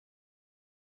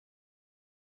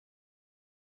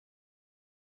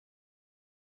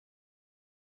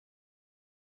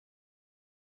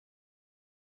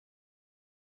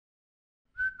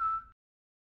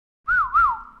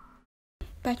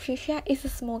Patricia is a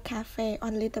small cafe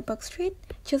on Littlebrook Street,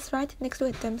 just right next to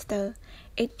a dumpster.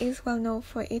 It is well known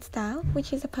for its style,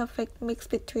 which is a perfect mix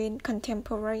between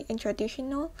contemporary and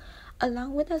traditional,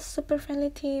 along with a super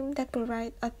friendly team that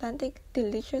provides authentic,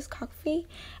 delicious coffee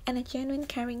and a genuine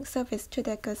caring service to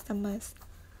their customers.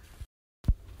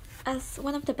 As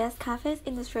one of the best cafes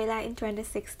in Australia in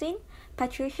 2016,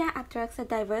 Patricia attracts a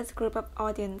diverse group of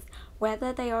audience,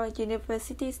 whether they are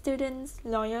university students,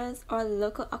 lawyers, or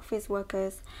local office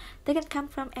workers. They can come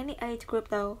from any age group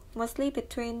though, mostly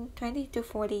between 20 to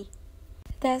 40.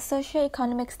 Their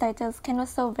socio-economic status can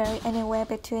also vary anywhere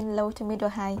between low to middle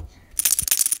high.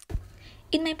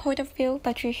 In my point of view,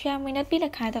 Patricia may not be the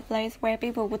kind of place where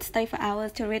people would stay for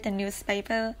hours to read a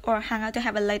newspaper or hang out to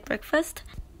have a late breakfast.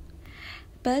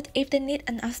 But if they need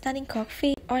an outstanding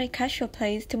coffee or a casual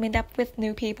place to meet up with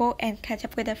new people and catch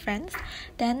up with their friends,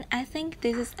 then I think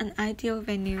this is an ideal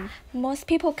venue. Most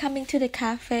people coming to the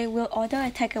cafe will order a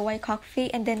takeaway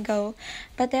coffee and then go,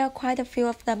 but there are quite a few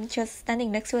of them just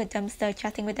standing next to a dumpster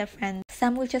chatting with their friends.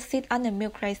 Some will just sit on a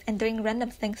milk crate and doing random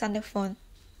things on their phone.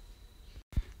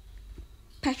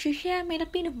 Patricia may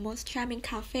not be the most charming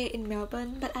cafe in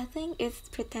Melbourne, but I think its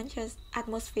pretentious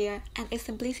atmosphere and its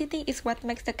simplicity is what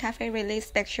makes the cafe really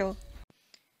special.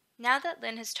 Now that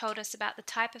Lynn has told us about the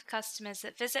type of customers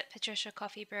that visit Patricia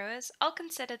Coffee Brewers, I'll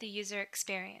consider the user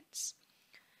experience.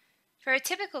 For a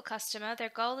typical customer,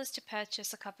 their goal is to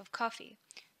purchase a cup of coffee.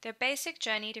 Their basic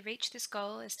journey to reach this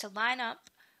goal is to line up,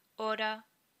 order,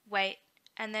 wait,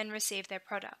 and then receive their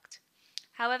product.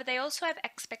 However, they also have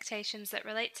expectations that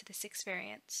relate to this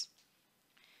experience.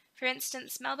 For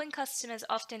instance, Melbourne customers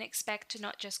often expect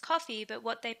not just coffee, but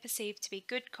what they perceive to be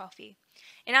good coffee.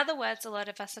 In other words, a lot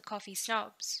of us are coffee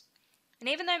snobs. And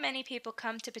even though many people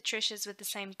come to Patricia's with the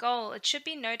same goal, it should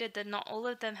be noted that not all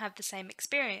of them have the same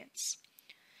experience.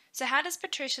 So how does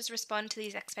Patricia's respond to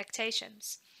these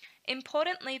expectations?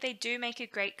 Importantly, they do make a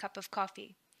great cup of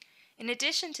coffee. In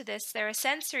addition to this, there are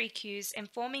sensory cues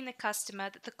informing the customer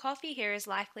that the coffee here is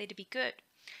likely to be good.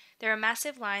 There are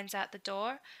massive lines out the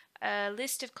door, a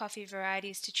list of coffee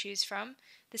varieties to choose from,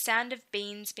 the sound of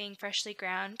beans being freshly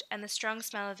ground, and the strong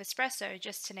smell of espresso,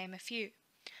 just to name a few.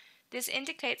 This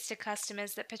indicates to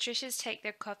customers that Patricia's take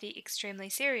their coffee extremely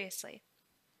seriously.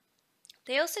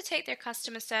 They also take their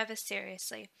customer service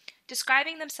seriously,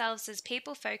 describing themselves as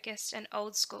people-focused and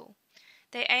old school.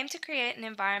 They aim to create an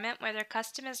environment where their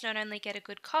customers not only get a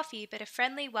good coffee, but a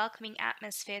friendly, welcoming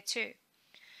atmosphere too.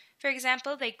 For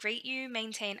example, they greet you,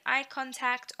 maintain eye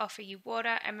contact, offer you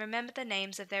water, and remember the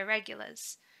names of their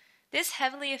regulars. This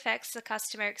heavily affects the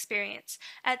customer experience,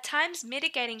 at times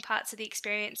mitigating parts of the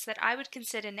experience that I would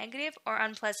consider negative or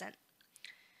unpleasant.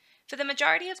 For the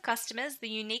majority of customers, the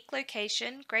unique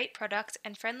location, great product,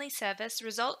 and friendly service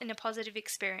result in a positive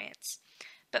experience.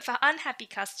 But for unhappy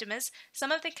customers,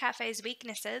 some of the cafe's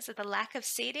weaknesses are the lack of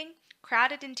seating,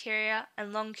 crowded interior,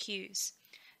 and long queues.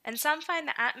 And some find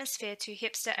the atmosphere too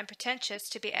hipster and pretentious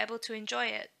to be able to enjoy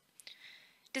it.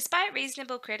 Despite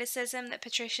reasonable criticism that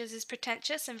Patricia's is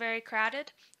pretentious and very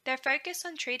crowded, their focus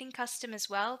on treating customers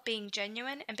well, being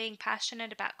genuine, and being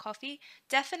passionate about coffee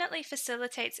definitely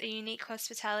facilitates a unique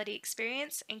hospitality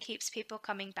experience and keeps people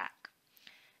coming back.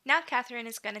 Now Catherine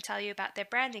is going to tell you about their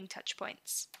branding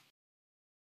touchpoints.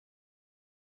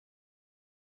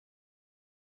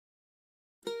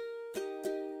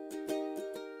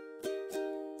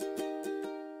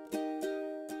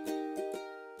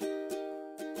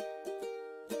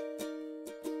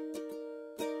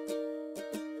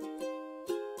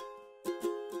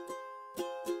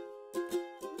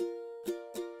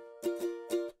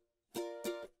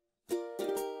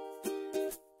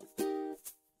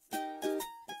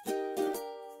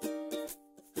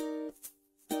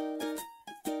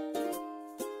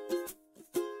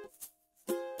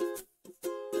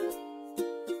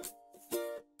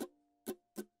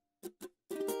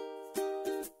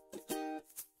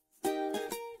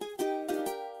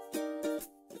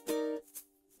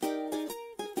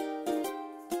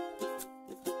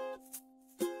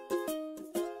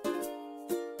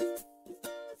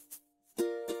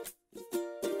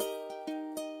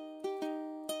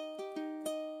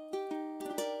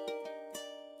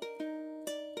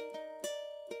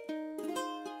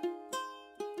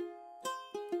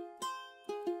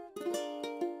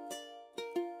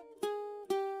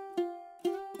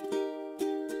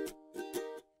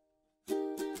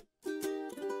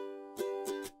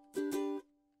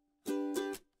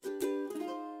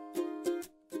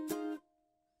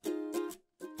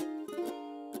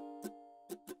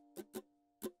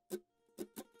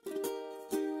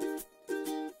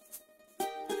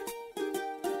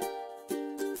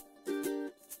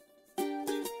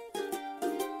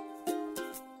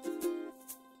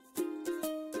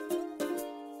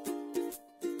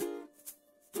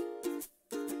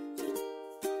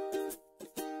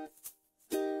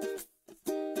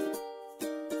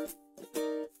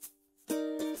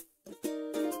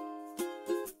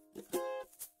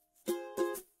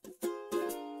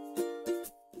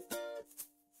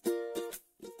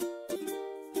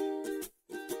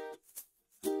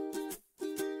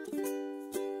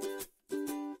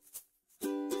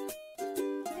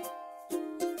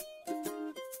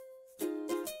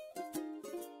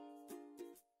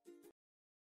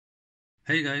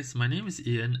 Hey guys, my name is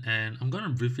Ian and I'm going to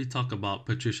briefly talk about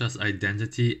Patricia's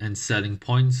identity and selling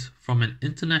points from an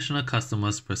international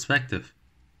customer's perspective.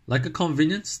 Like a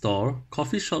convenience store,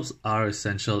 coffee shops are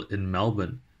essential in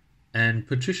Melbourne, and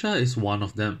Patricia is one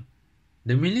of them.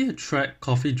 They mainly attract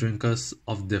coffee drinkers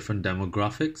of different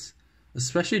demographics,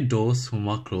 especially those whom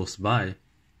are close by.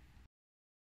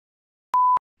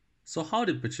 So how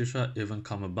did Patricia even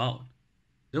come about?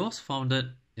 It was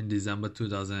founded in December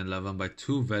 2011 by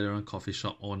two veteran coffee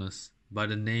shop owners by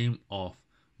the name of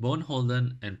Bon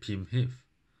Holden and Pim Heath.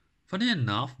 Funny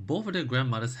enough, both of their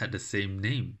grandmothers had the same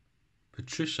name,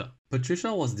 Patricia.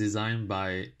 Patricia was designed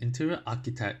by interior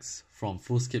architects from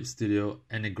Fullscape Studio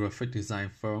and a graphic design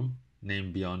firm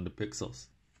named Beyond the Pixels.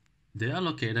 They are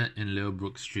located in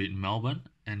Lilbrook Street, Melbourne,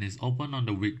 and is open on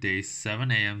the weekdays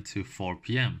 7 a.m. to 4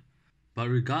 p.m. But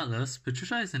regardless,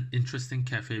 Patricia is an interesting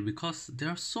cafe because there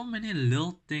are so many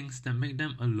little things that make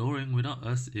them alluring without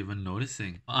us even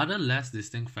noticing. Other less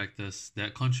distinct factors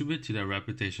that contribute to their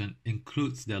reputation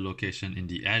includes their location in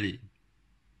the alley.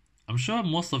 I'm sure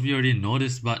most of you already know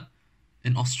this, but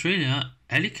in Australia,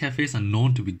 alley cafes are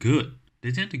known to be good.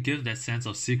 They tend to give that sense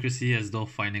of secrecy as though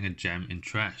finding a gem in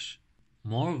trash.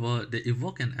 Moreover, they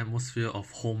evoke an atmosphere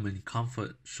of home and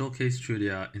comfort showcased through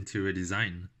their interior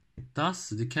design. Thus,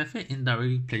 the cafe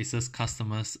indirectly places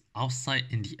customers outside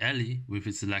in the alley with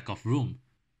its lack of room,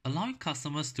 allowing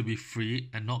customers to be free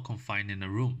and not confined in a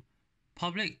room,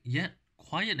 public yet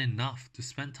quiet enough to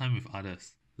spend time with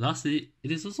others. Lastly,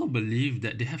 it is also believed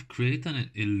that they have created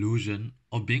an illusion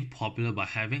of being popular by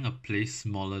having a place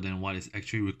smaller than what is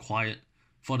actually required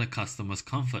for the customer's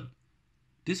comfort.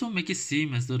 This will make it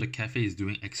seem as though the cafe is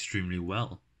doing extremely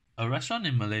well. A restaurant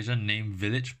in Malaysia named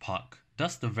Village Park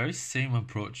does the very same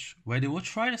approach, where they will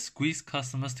try to squeeze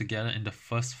customers together in the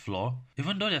first floor,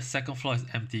 even though their second floor is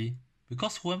empty,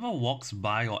 because whoever walks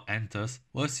by or enters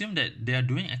will assume that they are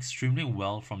doing extremely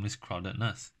well from this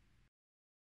crowdedness.